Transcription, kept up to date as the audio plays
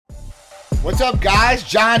What's up, guys?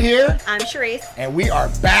 John here. I'm Charisse. And we are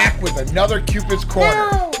back with another Cupid's Corner.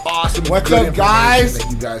 No. Awesome. What's up, guys? That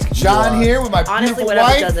you guys can John here with my Honestly, beautiful whatever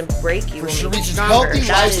wife. doesn't break you For will make you Charisse's stronger. Healthy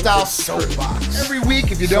That Lifestyle is the truth. Soapbox. Every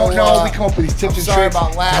week, if you don't know, we come up with these tips and sorry tricks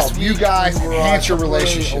about last to help week. you guys We were enhance your away.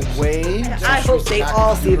 relationships. I hope they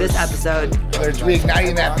all see this episode. Whether it's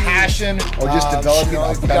reigniting that passion or just developing a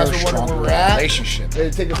if you better, guys were wondering stronger where we're at, relationship.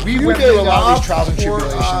 We We went days through a lot of off these trials and for,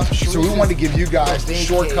 tribulations, so we wanted to give you guys the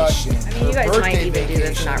shortcuts. I mean, you guys might even do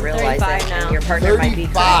this and not realize it, and your partner might be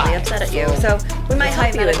 35. crazy upset at you. So we might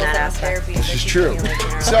help you in that aspect. This is true.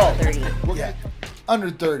 So, yeah, under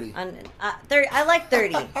 30. I like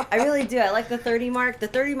 30. I really do. I like the 30 mark. The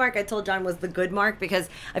 30 mark I told John was the good mark because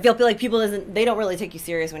I feel like people they don't really take you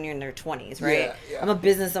serious when you're in their 20s, right? Yeah, yeah. I'm a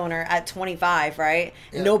business owner at 25, right?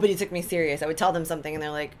 Yeah. Nobody took me serious. I would tell them something and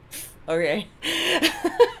they're like, okay.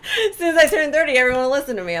 As soon as I turn 30, everyone will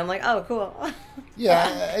listen to me. I'm like, oh, cool.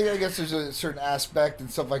 Yeah, I guess there's a certain aspect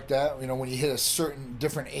and stuff like that, you know, when you hit a certain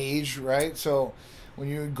different age, right? So when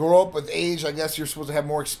you grow up with age, I guess you're supposed to have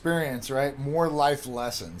more experience, right? More life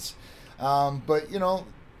lessons. But, you know,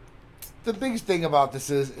 the biggest thing about this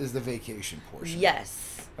is the vacation portion.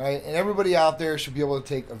 Yes. Right? And everybody out there should be able to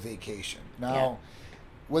take a vacation. Now,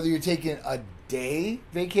 whether you're taking a day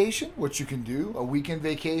vacation, which you can do, a weekend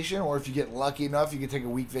vacation, or if you get lucky enough, you can take a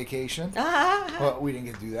week vacation. Well, we didn't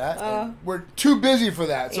get to do that. And we're too busy for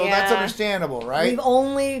that, so that's Yeah. understandable, right? We've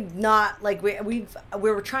only not like we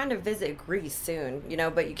were trying to visit Greece soon, you know,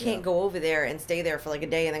 but you can't Yeah. go over there and stay there for like a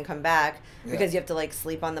day and then come back Yeah. because you have to like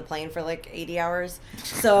sleep on the plane for like 80 hours.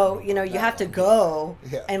 So, you know, you have to go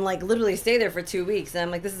Yeah. and like literally stay there for 2 weeks. And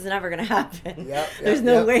I'm like, this is never going to happen. Yep, There's yep,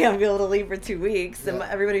 no yep. way I'm going to be able to leave for 2 weeks. And Yeah.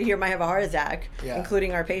 everybody here might have a heart attack, Yeah.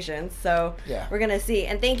 including our patients. So Yeah. we're going to see.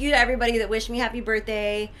 And thank you to everybody that wished me happy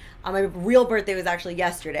birthday. My real birthday was actually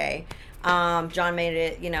yesterday. John made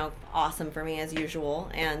it, you know, awesome for me as usual,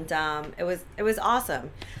 and it was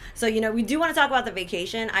awesome. So, you know, we do want to talk about the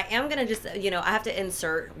vacation. I am going to just, you know, I have to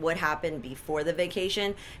insert what happened before the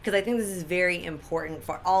vacation because I think this is very important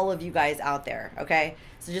for all of you guys out there, okay?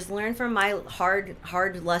 So just learn from my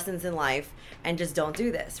hard lessons in life and just don't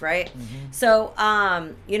do this, right? Mm-hmm. So,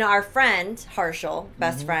 you know, our friend, Harshal,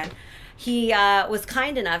 best friend, he was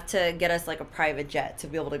kind enough to get us like a private jet to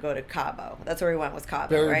be able to go to Cabo. That's where we went, was Cabo,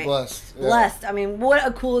 Very right? blessed. Yeah. Blessed. I mean, what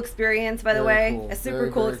a cool experience, by the Very way. cool. A super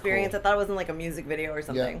Very, cool very experience. cool. I thought it was in like a music video or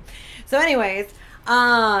something. So anyways,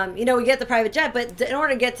 you know, we get the private jet, but in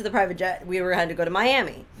order to get to the private jet, we had to go to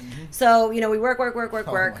Miami. So, you know, we work, Oh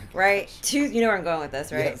my right? You know where I'm going with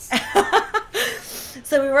this, right? Yes.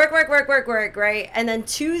 So we work, right? And then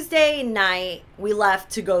Tuesday night, we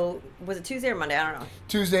left to go, was it Tuesday or Monday? I don't know.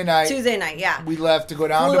 Tuesday night, Yeah. we left to go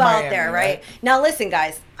down Flew to Miami. out there, right? Now, listen,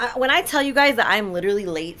 guys. When I tell you guys that I'm literally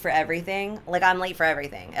late for everything, like I'm late for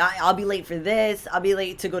everything. I'll be late for this. I'll be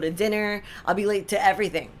late to go to dinner. I'll be late to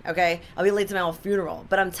everything, okay? I'll be late to my whole funeral.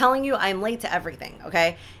 But I'm telling you, I'm late to everything,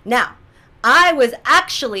 okay? Now, I was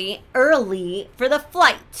actually early for the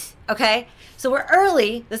flight, okay? So we're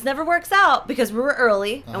early. This never works out because we were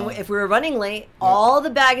early. And if we were running late, all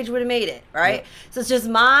the baggage would have made it, right? Yep. So it's just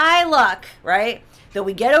my luck, right? That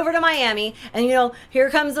we get over to Miami, and you know,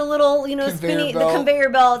 here comes a little, you know, Conveyor the belt. conveyor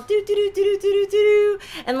belt, do do do do do do do,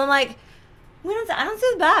 and I'm like, I don't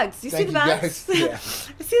see the bags. Do you see the bags? Thank you, guys.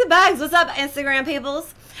 Yeah. I see the bags. What's up, Instagram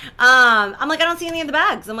peoples? I'm like, I don't see any of the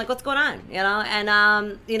bags. I'm like, what's going on? You know,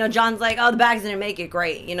 and you know, John's like, oh, the bags didn't make it.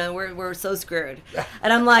 Great. You know, we're so screwed.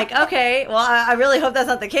 And I'm like, okay, well, I really hope that's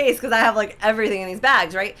not the case because I have like everything in these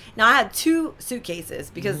bags, right? Now I had 2 suitcases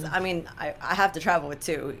because I mean, I have to travel with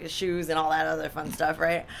 2 shoes and all that other fun stuff,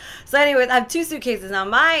 right? So, anyways, I have 2 suitcases now.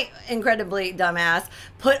 My incredibly dumbass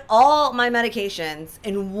put all my medications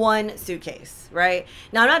in 1 suitcase, right?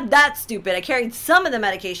 Now I'm not that stupid. I carried some of the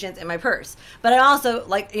medications in my purse, but I also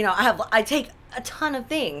like, you know, I take a ton of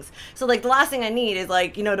things. So like the last thing I need is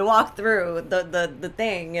like, you know, to walk through the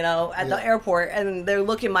thing, you know, at the airport and they're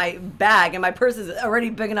looking my bag and my purse is already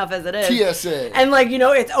big enough as it is. TSA. And like, you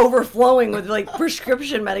know, it's overflowing with like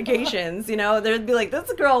prescription medications, you know. They'd be like,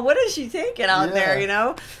 this girl, what is she taking out there, you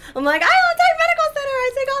know? I'm like, I don't take medical center.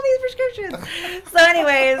 I take all these prescriptions. So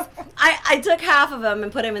anyways, I took half of them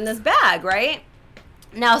and put them in this bag, right?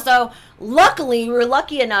 Now, so luckily, we were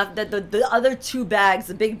lucky enough that the other 2 bags,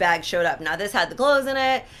 the big bag, showed up. Now, this had the clothes in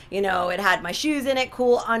it. You know, it had my shoes in it.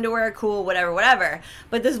 Cool. Underwear. Cool. Whatever.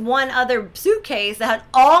 But this one other suitcase that had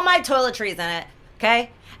all my toiletries in it. Okay?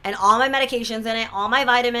 And all my medications in it, all my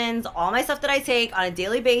vitamins, all my stuff that I take on a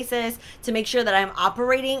daily basis to make sure that I'm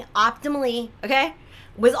operating optimally. Okay?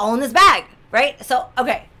 Was all in this bag. Right? So,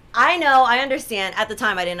 okay. I know, I understand. At the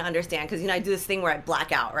time, I didn't understand because, I do this thing where I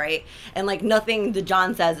black out, right? And, nothing that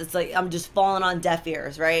John says, it's like I'm just falling on deaf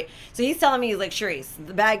ears, right? So he's telling me, he's like, Charisse,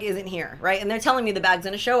 the bag isn't here, right? And they're telling me the bag's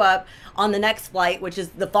going to show up on the next flight, which is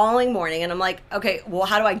the following morning. And I'm like, okay, well,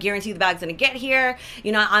 how do I guarantee the bag's going to get here?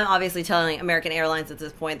 I'm obviously telling American Airlines at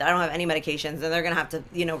this point that I don't have any medications and they're going to have to,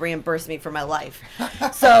 reimburse me for my life.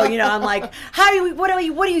 So, I'm like,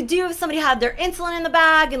 what do you do if somebody had their insulin in the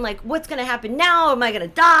bag? And, what's going to happen now? Am I going to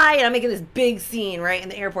die? And I'm making this big scene right in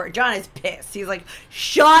the airport. John is pissed. He's like,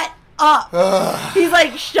 shut up. He's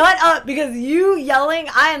like, shut up, because you yelling,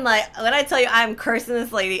 I'm like, when I tell you, I'm cursing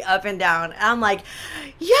this lady up and down. And I'm like,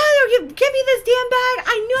 yeah, give me this damn bag.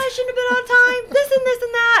 I knew I shouldn't have been on time. This and this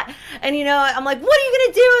and that. And I'm like, what are you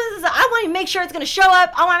gonna do? I want to make sure it's gonna show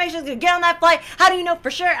up. I want to make sure it's gonna get on that flight. How do you know for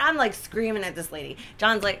sure? I'm like screaming at this lady.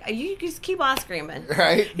 John's like, you just keep on screaming.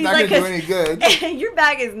 Right? He's not like, gonna do any good. Your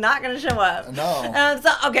bag is not gonna show up. No.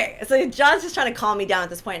 So John's just trying to calm me down at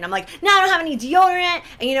this point, and I'm like, no, I don't have any deodorant.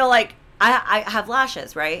 And I have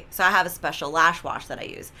lashes, right? So I have a special lash wash that I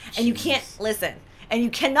use. And you can't, listen, and you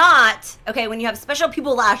cannot, when you have special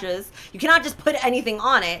people lashes, you cannot just put anything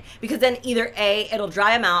on it, because then either A, it'll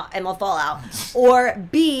dry them out and they'll fall out, or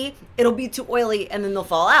B, it'll be too oily and then they'll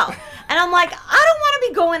fall out. And I'm like, I don't want to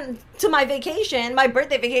be going to my vacation, my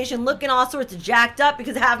birthday vacation, looking all sorts of jacked up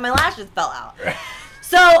because half my lashes fell out.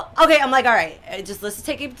 So, I'm like, all right, let's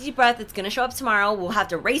take a deep breath. It's going to show up tomorrow. We'll have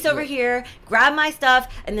to race over here, grab my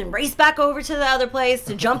stuff, and then race back over to the other place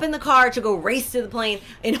to jump in the car to go race to the plane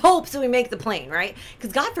in hopes that we make the plane, right?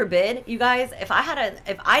 Because God forbid, you guys, if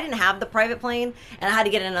I didn't have the private plane and I had to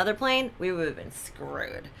get another plane, we would have been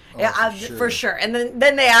screwed. For sure. And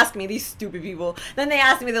then they ask me, these stupid people, they're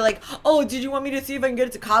like, oh, did you want me to see if I can get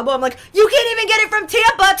it to Cabo? I'm like, you can't even get it from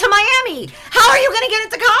Tampa to Miami. How are you going to get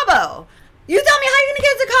it to Cabo? You tell me how you're going to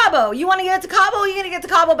get it to Cabo. You want to get it to Cabo, or you're going to get to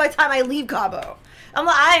Cabo by the time I leave Cabo?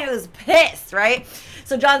 I was pissed, right?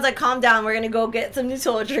 So John's like, calm down. We're going to go get some new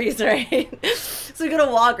toiletries, right? So we go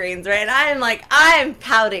to Walgreens, right? And I'm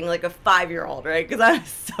pouting like a 5-year-old, right? Because I'm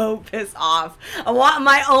so pissed off. I want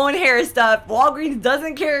my own hair stuff. Walgreens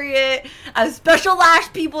doesn't carry it. I have special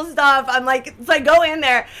lash people stuff. I'm like, so I go in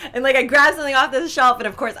there and I grab something off the shelf. And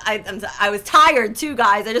of course, I was tired too,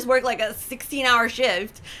 guys. I just worked a 16-hour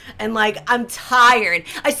shift. And I'm tired.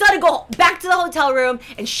 I still had to go back to the hotel room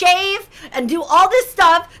and shave and do all this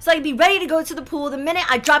stuff so I could be ready to go to the pool the minute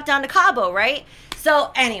I drop down to Cabo, right?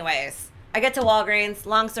 So anyways, I get to Walgreens.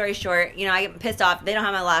 Long story short, I get pissed off. They don't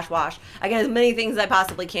have my lash wash. I get as many things as I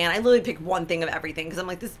possibly can. I literally pick one thing of everything because I'm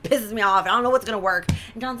like, this pisses me off. I don't know what's going to work.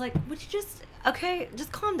 And John's like, would you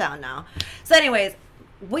just calm down now. So anyways,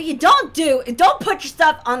 what you don't do is don't put your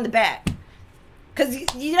stuff on the bag. Because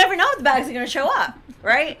you never know if the bags are going to show up,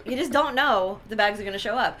 right? You just don't know if the bags are going to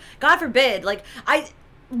show up. God forbid,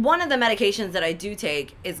 one of the medications that I do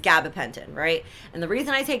take is gabapentin, right? And the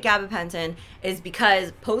reason I take gabapentin is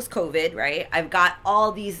because post-COVID, right, I've got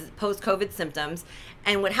all these post-COVID symptoms.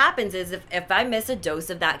 And what happens is if I miss a dose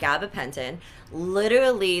of that gabapentin,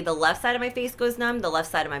 literally the left side of my face goes numb, the left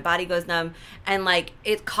side of my body goes numb, and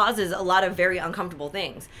it causes a lot of very uncomfortable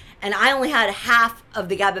things. And I only had half of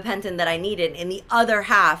the gabapentin that I needed, and the other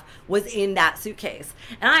half was in that suitcase.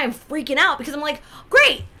 And I am freaking out because I'm like,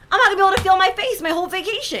 great, I'm not going to be able to feel my face my whole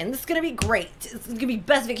vacation. This is going to be great. It's going to be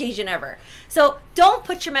best vacation ever. So don't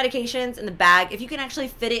put your medications in the bag. If you can actually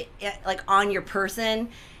fit it on your person,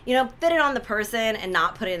 fit it on the person and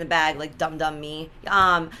not put it in the bag like dumb me.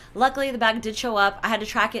 Luckily, the bag did show up. I had to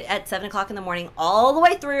track it at 7 o'clock in the morning all the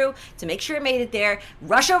way through to make sure it made it there,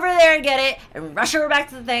 rush over there and get it, and rush over back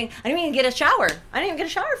to the thing. I didn't even get a shower. I didn't even get a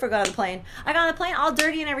shower before I got on the plane. I got on the plane all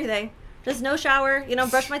dirty and everything. Just no shower,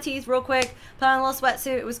 brush my teeth real quick, put on a little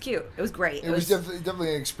sweatsuit. It was cute. It was great. It was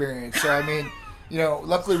definitely an experience. So, I mean,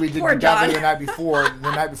 luckily we didn't Poor get there John. the night before.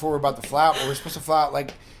 The night before we were about to fly out. We were supposed to fly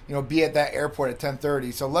out, be at that airport at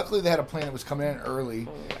 10:30. So, luckily they had a plane that was coming in early.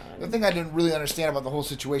 The thing I didn't really understand about the whole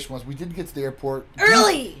situation was we did get to the airport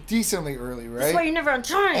early, decently early, right? That's why you're never on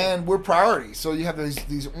time. And we're priority. So you have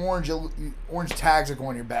these orange tags that go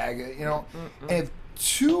on your bag, And if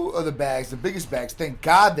two of the bags, the biggest bags, thank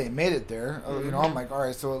God they made it there. I'm like, all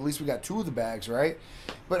right, so at least we got two of the bags, right?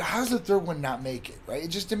 But how does the third one not make it, right? It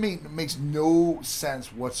just, to me, makes no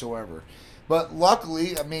sense whatsoever. But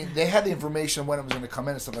luckily, I mean, they had the information of when it was going to come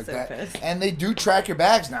in and stuff like that. Pissed. And they do track your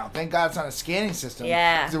bags now. Thank God it's on a scanning system.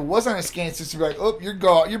 Yeah. If it was on a scanning system, you're like, oh, you're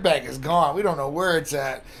gone. Your bag is gone. We don't know where it's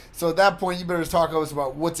at. So at that point, you better talk to us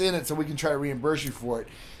about what's in it so we can try to reimburse you for it.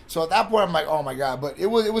 So at that point, I'm like, oh my god! But it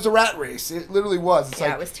was a rat race. It literally was. It's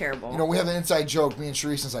like, it was terrible. You know, we have an inside joke. Me and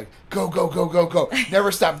Sharice is like, go, go, go, go, go,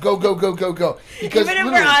 never stop, go, go, go, go, go. Because even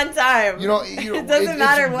if we're on time, it doesn't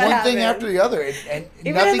matter what one happens. thing after the other, and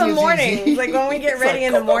even in the morning, like when we get ready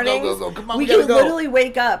in the morning, we can literally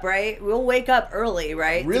wake up. Right, we'll wake up early,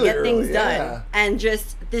 right, really to get things early, done, and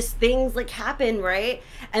just things like happen, right,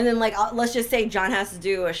 and then like let's just say John has to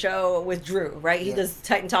do a show with Drew, right? He does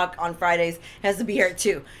Titan Talk on Fridays, has to be here at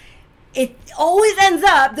 2. It always ends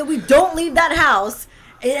up that we don't leave that house.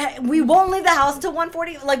 We won't leave the house until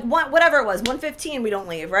 1:40, like whatever it was, 1:15. We don't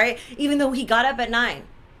leave, right? Even though he got up at 9.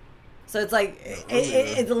 So it's like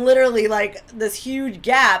it's literally like this huge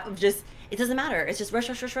gap of just. It doesn't matter. It's just rush.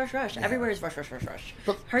 Yeah. Everywhere is rush.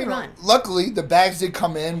 But, hurry, run. Luckily, the bags did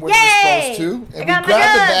come in where they're supposed to, and we grabbed the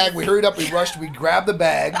bag. We hurried up. We rushed. We grabbed the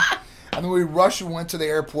bag. And then we rushed and went to the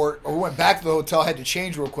airport, or we went back to the hotel, had to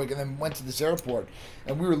change real quick, and then went to this airport.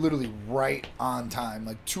 And we were literally right on time,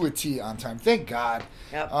 like to a T on time. Thank God.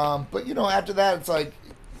 Yep. But, after that, it's like,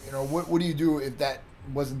 what do you do if that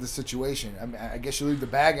wasn't the situation? I mean, I guess you leave the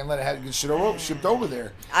bag and let it get shipped over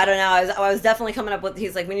there. I don't know. I was definitely coming up with,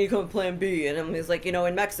 he's like, we need to come with plan B. And he's like,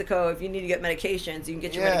 in Mexico, if you need to get medications, you can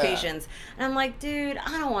get your medications. And I'm like, dude,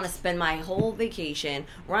 I don't want to spend my whole vacation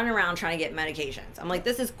running around trying to get medications. I'm like,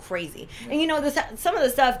 this is crazy. And some of the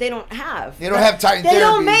stuff they don't have. They don't have Titan They therapies.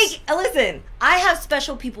 don't make, listen, I have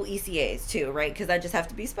special people ECAs too, right? Because I just have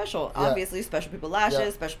to be special. Yeah. Obviously, special people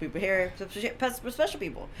lashes, special people hair, special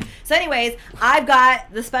people. So anyways, I've got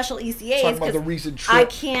the special ECAs. Talking about the recent trip. I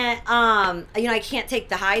can't, I can't take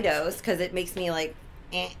the high dose because it makes me like,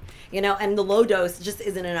 and the low dose just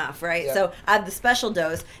isn't enough, right? Yeah. So I have the special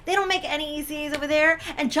dose. They don't make any ECAs over there.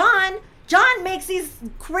 And John makes these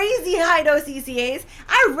crazy high dose ECAs.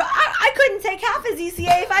 I couldn't take half his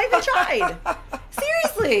ECA if I even tried.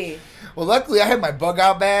 Seriously. Well, luckily I had my bug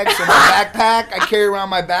out bag, so my backpack, I carry around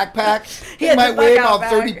my backpack. He It had might the weigh bug-out about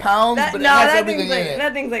 30 bag. pounds, but it has everything in it.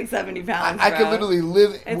 That thing's like 70 pounds. I could literally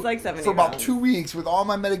live It's like 70 for about pounds. 2 weeks with all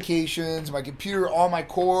my medications, my computer, all my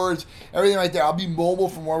cords, everything right there. I'll be mobile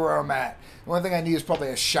from wherever I'm at. The only thing I need is probably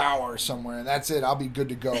a shower somewhere, and that's it. I'll be good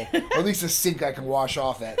to go. Or at least a sink I can wash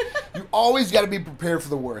off at. You always got to be prepared for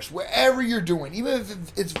the worst. Whatever you're doing, even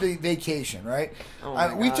if it's vacation, right?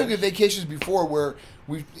 We took vacations before where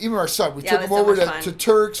even our son, we took him over to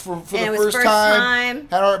Turks for the first time.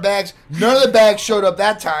 Had our bags. None of the bags showed up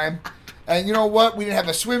that time. And you know what? We didn't have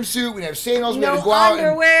a swimsuit. We didn't have sandals. We had to go out.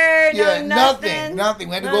 Underwear, nothing.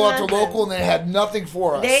 We had to go out to local, and they had nothing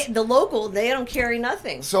for us. They don't carry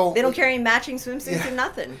nothing. So they don't carry matching swimsuits or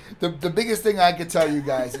nothing. The biggest thing I could tell you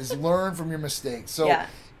guys is learn from your mistakes. So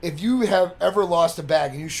if you have ever lost a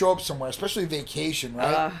bag and you show up somewhere, especially vacation,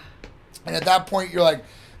 right? And at that point you're like,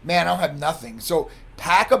 man, I don't have nothing. So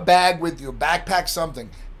pack a bag with you, backpack something.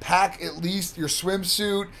 Pack at least your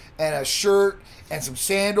swimsuit and a shirt and some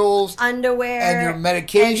sandals, underwear, and your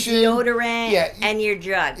medication, and deodorant, and your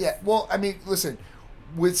drugs. Yeah. Well, I mean, listen,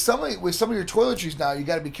 with some of your toiletries now, you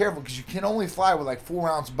got to be careful because you can only fly with like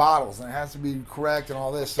 4-ounce bottles, and it has to be correct and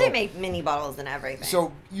all this. So, they make mini bottles and everything.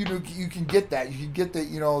 So you can get that. You can get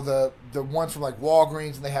the the ones from like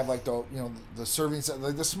Walgreens, and they have like the serving set,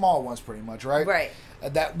 like the small ones, pretty much, right? Right.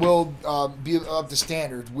 That will be up to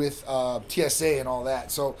standard with TSA and all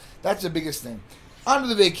that. So that's the biggest thing. On to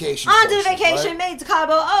the vacation. Right? Made to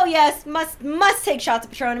Cabo. Oh yes, must take shots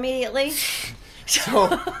of Patron immediately.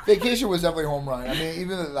 So vacation was definitely a home run. I mean,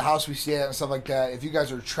 even at the house we stay at and stuff like that. If you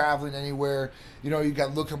guys are traveling anywhere, you got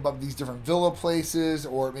to look up these different villa places,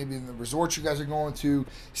 or maybe in the resorts you guys are going to,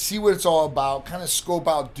 see what it's all about. Kind of scope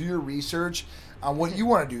out, do your research on what you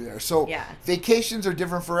want to do there. So vacations are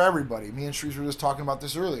different for everybody. Me and Shrees were just talking about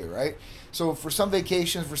this earlier, right? So for some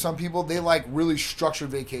vacations, for some people, they like really structured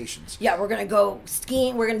vacations. Yeah, we're going to go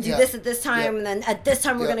skiing. We're going to do this at this time. And then at this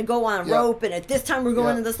time, we're going to go on a rope. And at this time, we're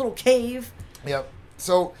going to this little cave. Yep.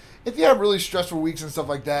 So if you have really stressful weeks and stuff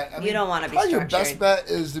like that, you don't want to be structured. Your best bet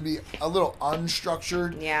is to be a little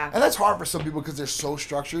unstructured. Yeah. And that's hard for some people because they're so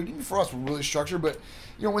structured. Even for us, we're really structured. But,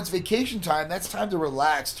 when it's vacation time, that's time to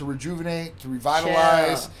relax, to rejuvenate, to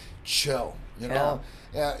revitalize, chill. Yeah,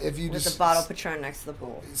 if you with a bottle of Patron next to the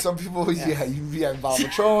pool. Some people, you have a bottle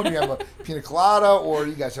of Patron, you have a pina colada, or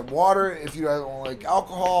you guys have water if you don't like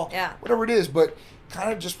alcohol. Yeah. Whatever it is, but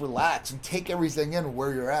kind of just relax and take everything in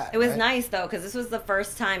where you're at. It was nice, though, because this was the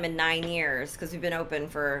first time in 9 years, because we've been open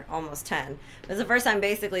for almost 10. It was the first time,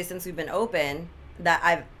 basically, since we've been open, that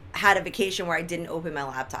I've had a vacation where I didn't open my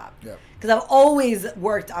laptop. Yeah. Because I've always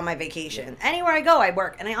worked on my vacation. Anywhere I go, I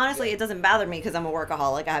work. And honestly, it doesn't bother me because I'm a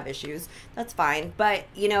workaholic. I have issues. That's fine. But,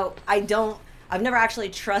 I've never actually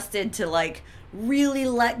trusted to, really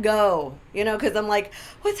let go, you know, because I'm like,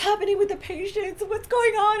 what's happening with the patients? What's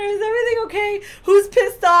going on? Is everything okay? Who's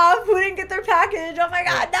pissed off? Who didn't get their package? Oh my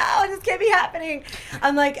God, no, this can't be happening.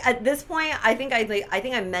 I'm like, at this point, I think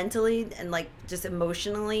I mentally and like just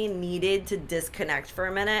emotionally needed to disconnect for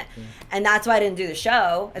a minute, and that's why I didn't do the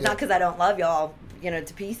show. It's not because I don't love y'all, you know,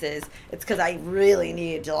 to pieces. It's because I really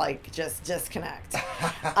needed to like just disconnect. So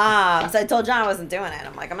I told John I wasn't doing it.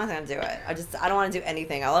 I'm like, I'm not gonna do it. I don't want to do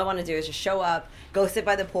anything. All I want to do is just show up, go sit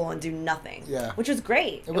by the pool, and do nothing. Yeah, which was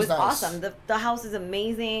great. It was nice. Awesome. The house is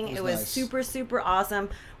amazing. It was super, super awesome.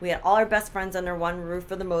 We had all our best friends under one roof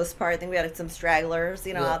for the most part. I think we had some stragglers,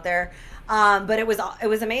 you know, out there. But it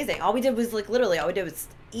was amazing. All we did was like literally all we did was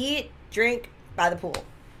eat, drink by the pool.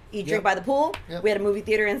 Drink by the pool. We had a movie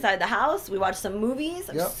theater inside the house. We watched some movies.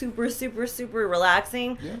 Super, super, super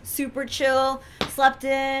relaxing. Super chill. Slept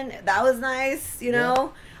in. That was nice, you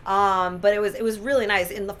know. But it was really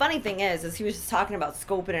nice. And the funny thing is he was just talking about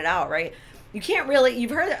scoping it out, right? You can't really,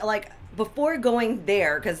 you've heard it, like, before going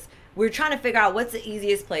there, because we're trying to figure out what's the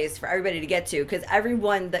easiest place for everybody to get to, because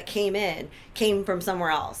everyone that came in came from somewhere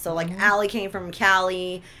else. So, like, Allie came from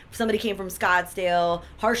Cali, somebody came from Scottsdale,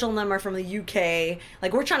 Harshal and them are from the UK.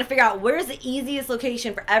 Like, we're trying to figure out where's the easiest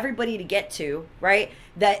location for everybody to get to, right,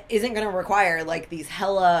 that isn't going to require, like, these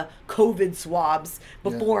hella COVID swabs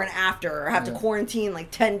before and after, or have to quarantine,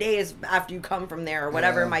 like, 10 days after you come from there, or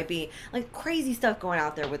whatever it might be. Like, crazy stuff going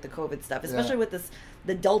out there with the COVID stuff, especially with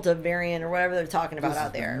the Delta variant or whatever they're talking about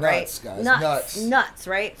out there, nuts, right? Guys. Nuts,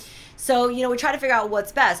 right? So, you know, we try to figure out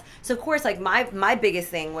what's best. So, of course, like, my biggest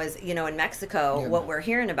thing was, you know, in Mexico, what we're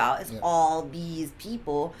hearing about is all these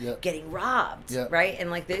people getting robbed, right? And,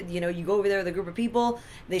 like, you know, you go over there with a group of people,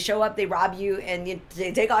 they show up, they rob you, and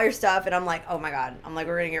they take all your stuff, and I'm like, oh, my God. I'm like,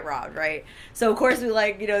 we're going to get robbed, right? So, of course, we,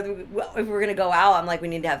 like, you know, if we're going to go out, I'm like, we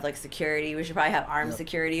need to have, like, security. We should probably have armed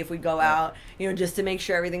security if we go out, you know, just to make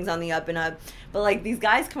sure everything's on the up and up. But, like, these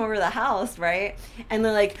guys come over to the house, right? And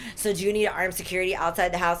they're like, so do you need armed security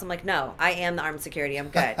outside the house? I'm like, no, I am the armed security. I'm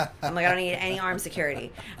good. I'm like, I don't need any armed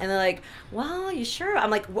security. And they're like, well, you sure? I'm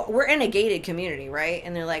like, we're in a gated community, right?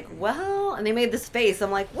 And they're like, well, and they made this face.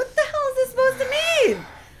 I'm like, what the hell is this supposed to mean?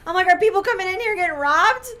 I'm like, are people coming in here getting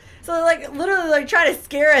robbed? So they're like, literally, like, trying to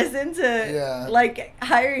scare us into, like,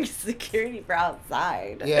 hiring security for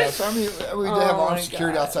outside. Yeah, so I mean, we did have armed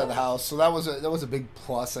security outside the house, so that was a big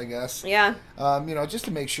plus, I guess. Yeah. You know, just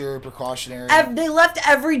to make sure, precautionary. They left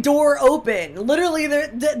every door open. Literally,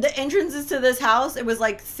 the entrances to this house, it was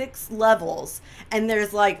like 6 levels, and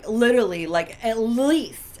there's like literally like at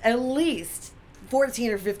least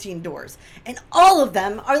 14 or 15 doors, and all of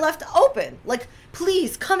them are left open. Like,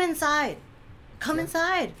 please come inside. Come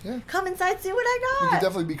inside. Yeah. Come inside, see what I got. You could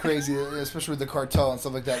definitely be crazy, especially with the cartel and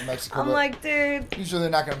stuff like that in Mexico. I'm like, dude. Usually they're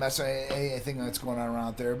not going to mess with anything that's going on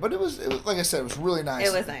around there. But it was, like I said, it was really nice.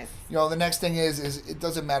 It was nice. You know, the next thing is it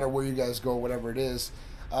doesn't matter where you guys go, whatever it is.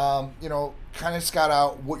 You know, kind of scout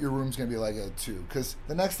out what your room's going to be like too. Because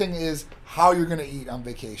the next thing is how you're going to eat on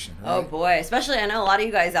vacation. Right? Oh, boy. Especially, I know a lot of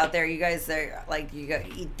you guys out there, you guys are like, you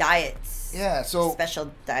eat diets. Yeah, so special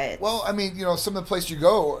diets. Well, I mean, you know, some of the places you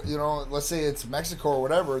go, you know, let's say it's Mexico or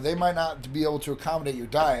whatever, they might not be able to accommodate your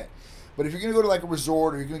diet. But if you're going to go to like a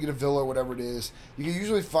resort or you're going to get a villa or whatever it is, you can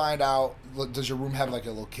usually find out, does your room have like a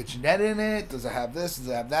little kitchenette in it? Does it have this? Does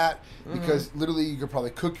it have that? Because literally you could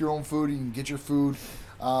probably cook your own food. You can get your food.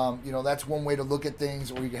 You know, that's one way to look at things.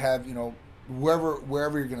 Or you can have, you know,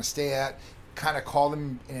 wherever you're going to stay at, kind of call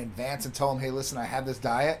them in advance and tell them, hey, listen, I have this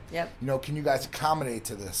diet. Yep. You know, can you guys accommodate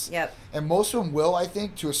to this? Yep. And most of them will, I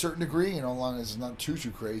think, to a certain degree, you know, as long as it's not too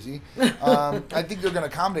crazy. I think they're going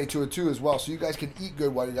to accommodate to it, too, as well. So you guys can eat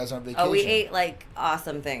good while you guys are on vacation. Oh, we ate, like,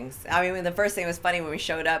 awesome things. I mean, the first thing was funny when we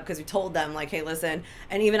showed up because we told them, like, hey, listen,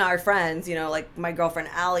 and even our friends, you know, like my girlfriend,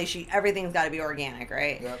 Allie, everything's got to be organic,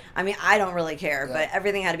 right? Yep. I mean, I don't really care, but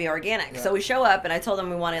everything had to be organic. Yep. So we show up, and I told them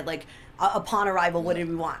we wanted, like, upon arrival, what did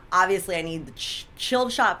we want? Obviously, I need the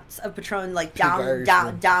chilled shots of Patron, like down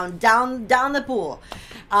the pool.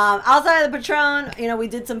 Outside of the Patron, you know, we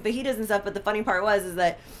did some fajitas and stuff. But the funny part is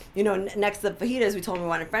that, you know, next to the fajitas, we told them we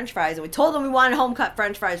wanted French fries, and we told them we wanted home cut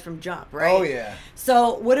French fries from jump, right? Oh yeah.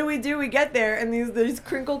 So what do? We get there, and these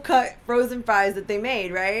crinkle cut frozen fries that they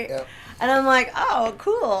made, right? Yep. And I'm like, oh,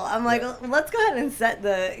 cool. I'm like, let's go ahead and set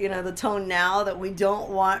the tone now that we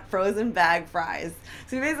don't want frozen bag fries.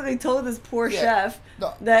 So we basically told this poor chef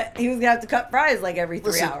that he was going to have to cut fries like every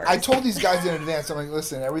 3 hours. I told these guys in advance, I'm like,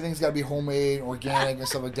 listen, everything's got to be homemade, organic, and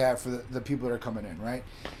stuff like that for the people that are coming in, right?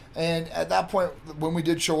 And at that point, when we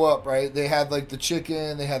did show up, right, they had like the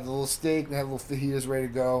chicken, they had the little steak, they had little fajitas ready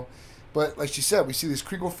to go. But like she said, we see these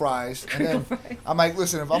crinkle fries, and then I'm like,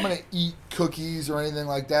 listen, if I'm gonna eat cookies or anything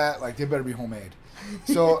like that, like they better be homemade.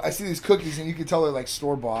 So I see these cookies, and you can tell they're like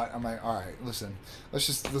store bought. I'm like, all right, listen, let's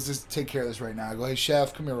just take care of this right now. I go, hey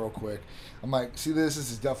chef, come here real quick. I'm like, see this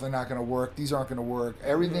is definitely not gonna work. These aren't gonna work.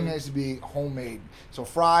 Everything has to be homemade. So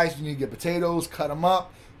fries, you need to get potatoes, cut them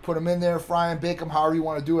up, put them in there, fry them, bake them, however you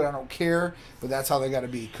want to do it. I don't care, but that's how they got to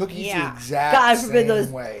be. Cookies the exact God forbid same those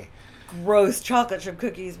way. Gross chocolate chip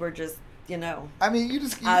cookies were just, I mean, you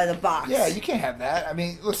just out of the box. Yeah, you can't have that. I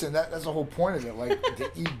mean, listen, that's the whole point of it. Like to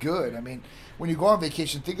eat good. I mean, when you go on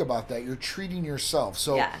vacation, think about that. You're treating yourself.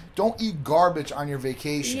 So don't eat garbage on your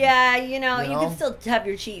vacation. Yeah, you can still have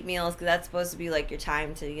your cheat meals because that's supposed to be like your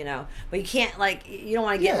time to, but you can't you don't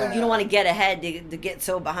want to get you don't want to get ahead to get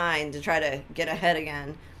so behind to try to get ahead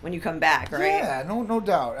again when you come back, right? Yeah, no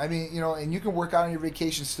doubt. I mean, and you can work out on your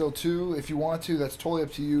vacation still too if you want to. That's totally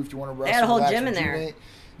up to you. If you want to rest, they had a whole relax, gym in there.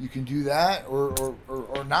 You can do that or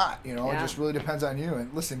not. It just really depends on you.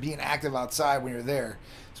 And listen, being active outside when you're there.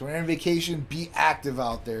 So when you're on vacation, be active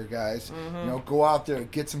out there, guys. Mm-hmm. Go out there,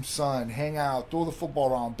 get some sun, hang out, throw the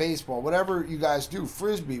football around, baseball, whatever you guys do,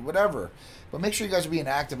 frisbee, whatever. But make sure you guys are being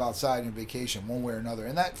active outside in vacation one way or another.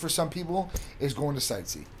 And that, for some people, is going to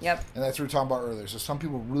sightsee. Yep. And that's what we were talking about earlier. So some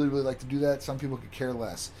people really, really like to do that. Some people could care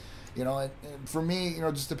less. And for me,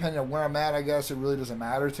 just depending on where I'm at, I guess it really doesn't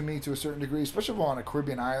matter to me to a certain degree, especially if I'm on a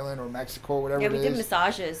Caribbean island or Mexico or whatever it is. Yeah, we did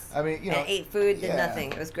massages. I mean, and ate food, did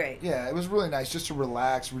nothing. It was great. Yeah, it was really nice just to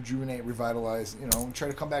relax, rejuvenate, revitalize, and try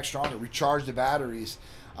to come back stronger, recharge the batteries.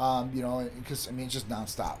 Because it's just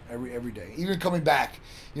nonstop every day. Even coming back,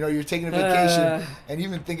 you're taking a vacation and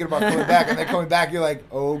even thinking about coming back, and then coming back, you're like,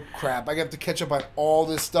 oh crap, I have to catch up on all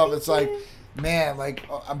this stuff. It's like, man,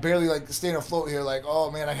 I'm barely staying afloat here. Oh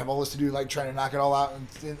man, I have all this to do, trying to knock it all out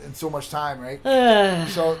in so much time, right?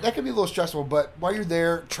 So that can be a little stressful. But while you're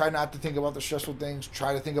there, try not to think about the stressful things.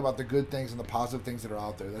 Try to think about the good things and the positive things that are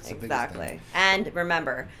out there. That's the biggest thing. And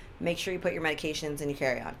remember, make sure you put your medications in your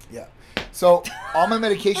carry-on. Yeah. So all my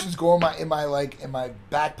medications go in my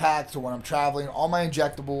backpack. So when I'm traveling, all my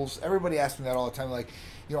injectables. Everybody asks me that all the time.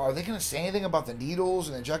 Are they going to say anything about the needles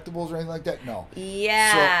and injectables or anything like that? No.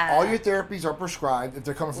 Yeah. So all your therapies are prescribed if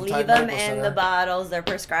they're coming from Leave them in the bottles. They're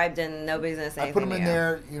prescribed and nobody's going to say anything. I put them in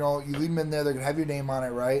there. You leave them in there. They're going to have your name on it,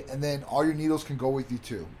 right? And then all your needles can go with you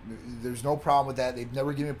too. There's no problem with that. They've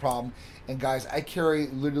never given me a problem. And guys, I carry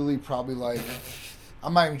literally probably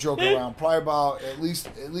I'm not even joking around. Probably about at least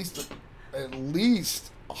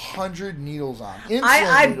 100 needles on.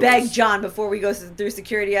 I begged John before we go through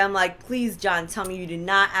security. I'm like, please, John, tell me you did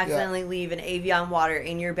not accidentally leave an Avion water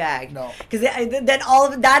in your bag. No. Because then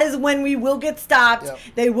all of that is when we will get stopped. Yep.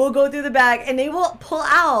 They will go through the bag and they will pull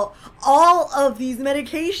out all of these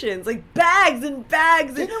medications, bags and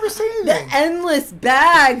bags. They never say anything. The endless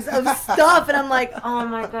bags of stuff. And I'm like, oh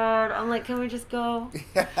my God. I'm like, can we just go?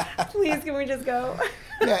 Please, can we just go?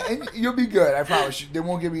 Yeah, and you'll be good. I promise you. They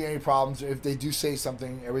won't give you any problems. If they do say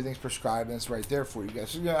something, everything's prescribed and it's right there for you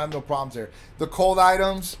guys. So you're going to have no problems there. The cold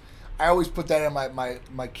items, I always put that in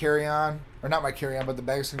my carry-on. Or not my carry-on, but the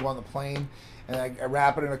bags can go on the plane. And I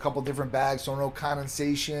wrap it in a couple different bags so no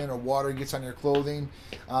condensation or water gets on your clothing.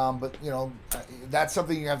 But, that's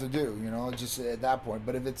something you have to do, just at that point.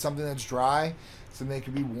 But if it's something that's dry, something that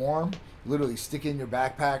can be warm, literally stick it in your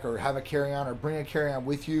backpack or have a carry-on or bring a carry-on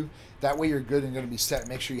with you. That way you're good and going to be set.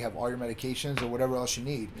 Make sure you have all your medications or whatever else you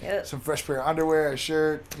need. Yep. Some fresh pair of underwear, a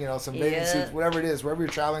shirt, some bathing suits, whatever it is, wherever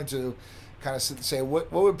you're traveling to, kind of say,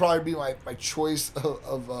 what would probably be my choice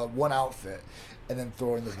of one outfit, and then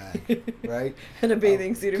throw in the bag, right? And a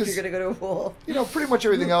bathing suit if you're going to go to a pool. Pretty much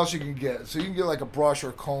everything else you can get. So you can get a brush or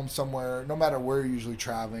a comb somewhere, no matter where you're usually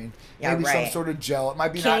traveling. Yeah, maybe some sort of gel. It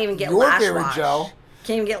might be Can't not even get your lash favorite wash. gel.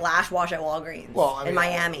 Can't even get lash wash at Walgreens in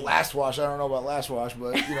Miami. Lash wash, I don't know about lash wash,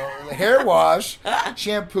 but hair wash,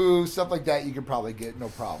 shampoo, stuff like that you could probably get, no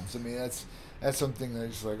problems. I mean, that's something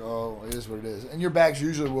that's it is what it is. And your bags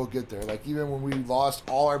usually will get there. Even when we lost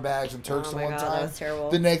all our bags in Turks one time, that was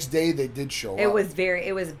terrible. The next day they did show up. It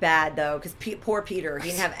was bad though, because poor Peter, he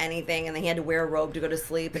didn't have anything, and then he had to wear a robe to go to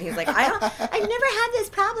sleep, and he's like, I've never had this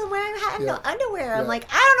problem where I have no underwear. I'm like,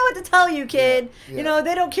 I don't know what to tell you, kid. Yeah.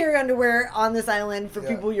 They don't carry underwear on this island for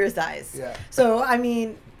people your size. Yeah. So I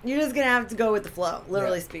mean, you're just gonna have to go with the flow,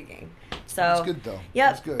 literally speaking. So It's good, though.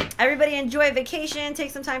 Yep. It's good. Everybody enjoy vacation.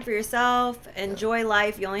 Take some time for yourself. Enjoy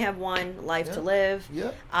life. You only have one life to live.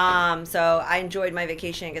 Yep. So I enjoyed my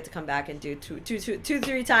vacation and get to come back and do two,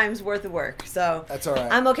 3 times worth of work. So That's all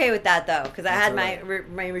right. I'm okay with that though, because I had all my right.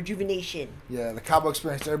 my rejuvenation. Yeah, the Cabo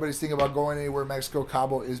experience. Everybody's thinking about going anywhere in Mexico.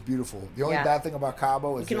 Cabo is beautiful. The only Yeah. bad thing about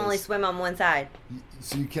Cabo is You can only this. swim on one side.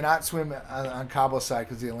 So you cannot swim on Cabo's side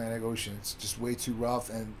because of the Atlantic Ocean. It's just way too rough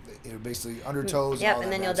and basically undertows. Yep, all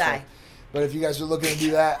and that then bad you'll stuff. die. But if you guys are looking to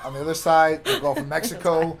do that on the other side, the Gulf of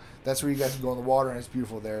Mexico, that's where you guys can go in the water, and it's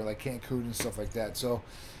beautiful there, like Cancun and stuff like that. So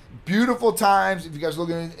beautiful times. If you guys are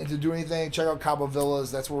looking into do anything, check out Cabo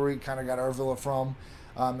Villas. That's where we kind of got our villa from.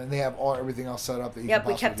 And they have everything else set up that you Yep,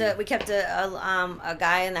 can we kept a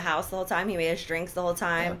guy in the house the whole time. He made us drinks the whole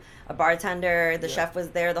time. A bartender, the chef was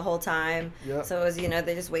there the whole time. Yep. So it was,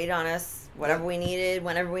 they just waited on us whatever we needed,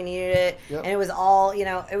 whenever we needed it. Yep. And it was all,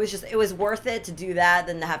 it was worth it to do that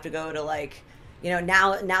than to have to go to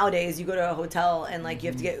nowadays you go to a hotel and you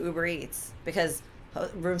have to get Uber Eats because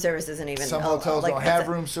room service isn't even. Some hotels don't have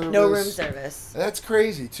room service. No room service. That's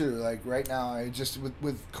crazy too. Like right now,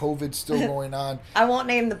 with COVID still going on. I won't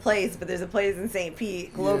name the place, but there's a place in St.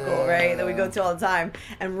 Pete, local, right, that we go to all the time.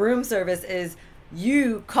 And room service is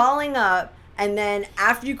you calling up, and then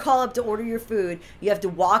after you call up to order your food, you have to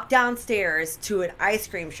walk downstairs to an ice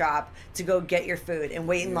cream shop to go get your food and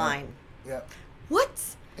wait in line. Yeah. What?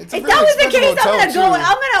 It's If a that very was the expensive case, hotel, too.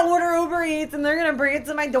 I'm gonna order Uber Eats, and they're gonna bring it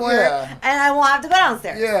to my door, Yeah. and I won't have to go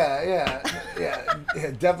downstairs. Yeah,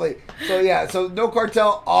 definitely. So no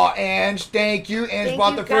cartel. Oh, Ange, thank you. Ange Thank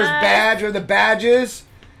bought you, the first guys. badge or the badges.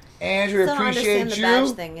 Ange, we Still don't appreciate understand you. the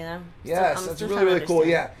badge thing, Yes, I'm that's still really, trying to really cool.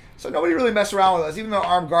 understand. Yeah. So nobody really messed around with us, even though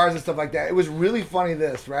armed guards and stuff like that. It was really funny,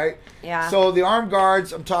 right? Yeah. So the armed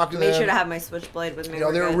guards, I'm talking to Made them. sure to have my switchblade with me. They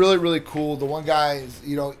were really, really cool. The one guy is,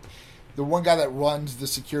 the one guy that runs the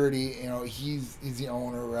security, he's the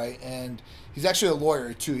owner, right? And he's actually a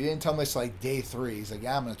lawyer too. He didn't tell me this like day 3. He's like,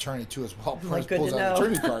 yeah, I'm an attorney too as well. Like, good Pulls to out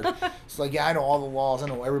an know. attorney card. It's like, yeah, I know all the laws. I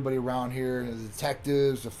know everybody around here, the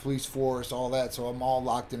detectives, the police force, all that. So I'm all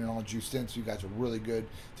locked in and all juiced in. So you guys are really good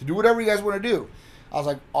to do whatever you guys want to do. I was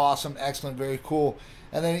like, awesome, excellent, very cool.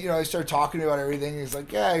 And then, he started talking to me about everything. He's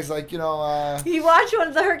like, You watched one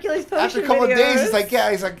of the Hercules Potion after a couple videos? of days, he's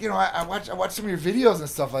like, I watched some of your videos and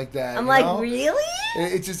stuff like that. I'm you like, know? really?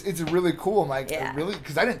 It's really cool. I'm like, Yeah. really?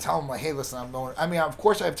 Because I didn't tell him, like, hey, listen, I'm going. I mean, of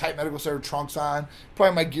course, I have tight medical center trunks on.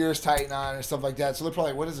 Probably my gear's tight on and stuff like that. So they're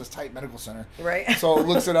probably like, what is this tight medical center? Right. So it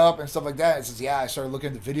looks it up and stuff like that. It says, yeah, I started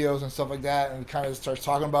looking at the videos and stuff like that, and kind of starts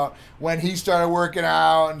talking about when he started working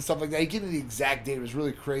out and stuff like that. He gave me the exact date. It was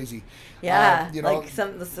really crazy. Yeah, Like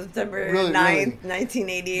September Really, 9th, really.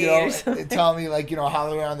 1988 or something. Telling me how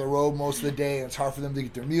they're on the road most of the day and it's hard for them to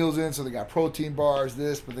get their meals in, so they got protein bars,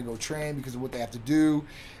 but they go train because of what they have to do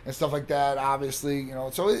and stuff like that, obviously,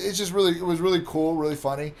 so it's just it was really cool, really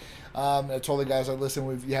funny. I told the guys, listen,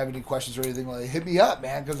 if you have any questions or anything, hit me up,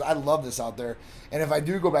 man, because I love this out there. And if I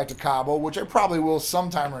do go back to Cabo, which I probably will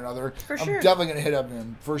sometime or another, For I'm sure. definitely going to hit up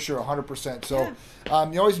them, for sure, 100%. So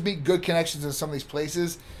you always meet good connections in some of these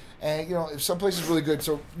places. And, if some place is really good.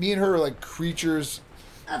 So me and her are like creatures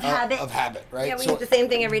Of habit. Of habit, right? Yeah, we So eat the same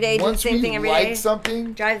thing every day, do the once same we thing every like day.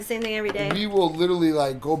 something, Drive the same thing every day. we will literally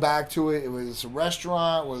go back to it, whether it's a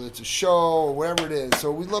restaurant, whether it's a show, or whatever it is.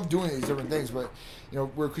 So we love doing these different things, but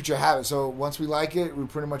we're a creature of habit. So once we like it, we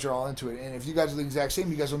pretty much are all into it. And if you guys are the exact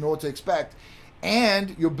same, you guys will know what to expect,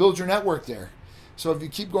 and you'll build your network there. So if you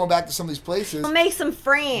keep going back to some of these places, We'll make some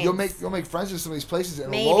friends. you'll make friends with some of these places,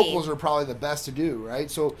 and Maybe. the locals are probably the best to do,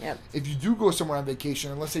 right? So Yep. if you do go somewhere on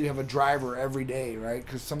vacation, and let's say you have a driver every day, right?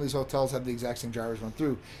 Because some of these hotels have the exact same drivers run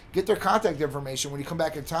through. Get their contact information when you come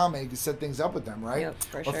back in town, man. You can set things up with them, right? Yep,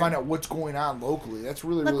 for or sure. find out what's going on locally. That's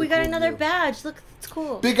really Look, really we got cool to another do. badge. Look, it's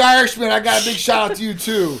cool. Big Irishman, I got a big shout out to you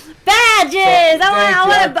too. Badges! thank you.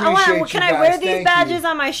 I appreciate Can you I wear guys. these Thank badges you.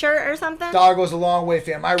 on my shirt or something? Dollar goes a long way,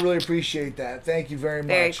 fam. I really appreciate that. Thank you very much.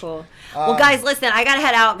 Very cool. Well, guys, listen, I gotta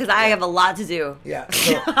head out because I have a lot to do. Yeah,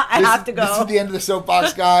 so I have to go. This is the end of the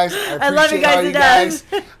soapbox, guys. I love you appreciate guys all to you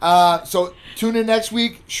death. guys. So tune in next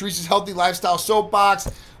week. Sharice's Healthy Lifestyle Soapbox.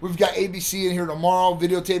 We've got ABC in here tomorrow,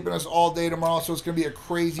 videotaping us all day tomorrow. So it's gonna be a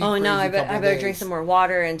crazy. Oh no, crazy I couple better days. drink some more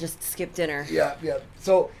water and just skip dinner. Yeah.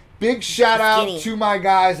 So big shout out Skinny. to my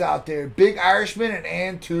guys out there, Big Irishman and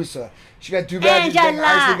Ann Tusa. She got 2 badges. Big Angela.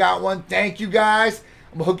 Irishman got 1. Thank you guys.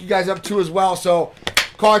 I'm gonna hook you guys up too as well. So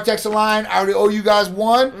Call or text the line. I already owe you guys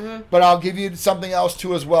one, but I'll give you something else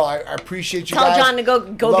too as well. I appreciate you guys. Tell John to go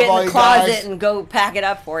Love get all in the you closet guys. and go pack it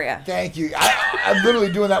up for you. Thank you. I'm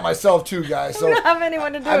literally doing that myself too, guys. So I don't have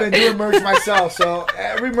anyone to do I've it. been doing merch myself. So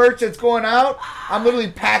every merch that's going out, I'm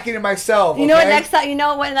literally packing it myself. You know what? okay? Next time, you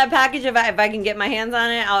know what? In that package, if I can get my hands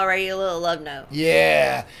on it, I'll write you a little love note.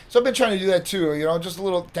 Yeah. So I've been trying to do that too. You know, just a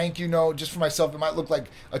little thank you note just for myself. It might look like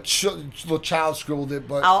a little child scribbled it,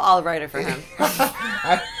 but I'll write it for him.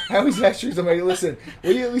 I always ask you somebody, listen,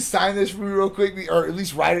 will you at least sign this for me real quick, or at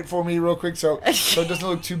least write it for me real quick, so it doesn't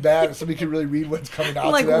look too bad, and somebody can really read what's coming out.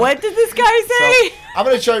 I'm like, to them. what did this guy So, say? I'm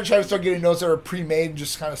gonna try to start getting notes that are pre-made and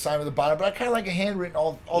just kind of sign at the bottom. But I kind of like a handwritten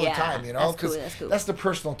all the Yeah, time, you know, that's cool, because that's cool. that's the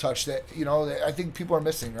personal touch that that I think people are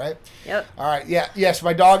missing, right? Yep. All right, yes,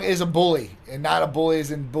 my dog is a bully, and not a bully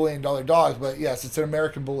as in bullying other dogs, but yes, it's an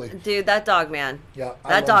American bully. Dude, that dog, man. Yeah, I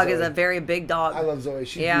That love dog Zoe. is a very big dog. I love Zoe.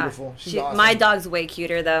 She's beautiful. She's awesome. My dog's way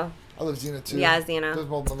cuter, though. I love Xena too. Yeah, Xena. Those are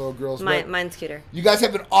both my little girls. but Mine's cuter. you guys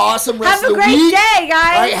have an awesome rest Have of a the great week. day,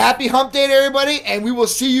 guys. All right, happy hump day to everybody, and we will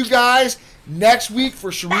see you guys next week for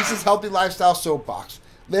Sharice's Healthy Lifestyle Soapbox.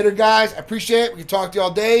 Later, guys. I appreciate it. We can talk to you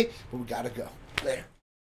all day, but we got to go. Later.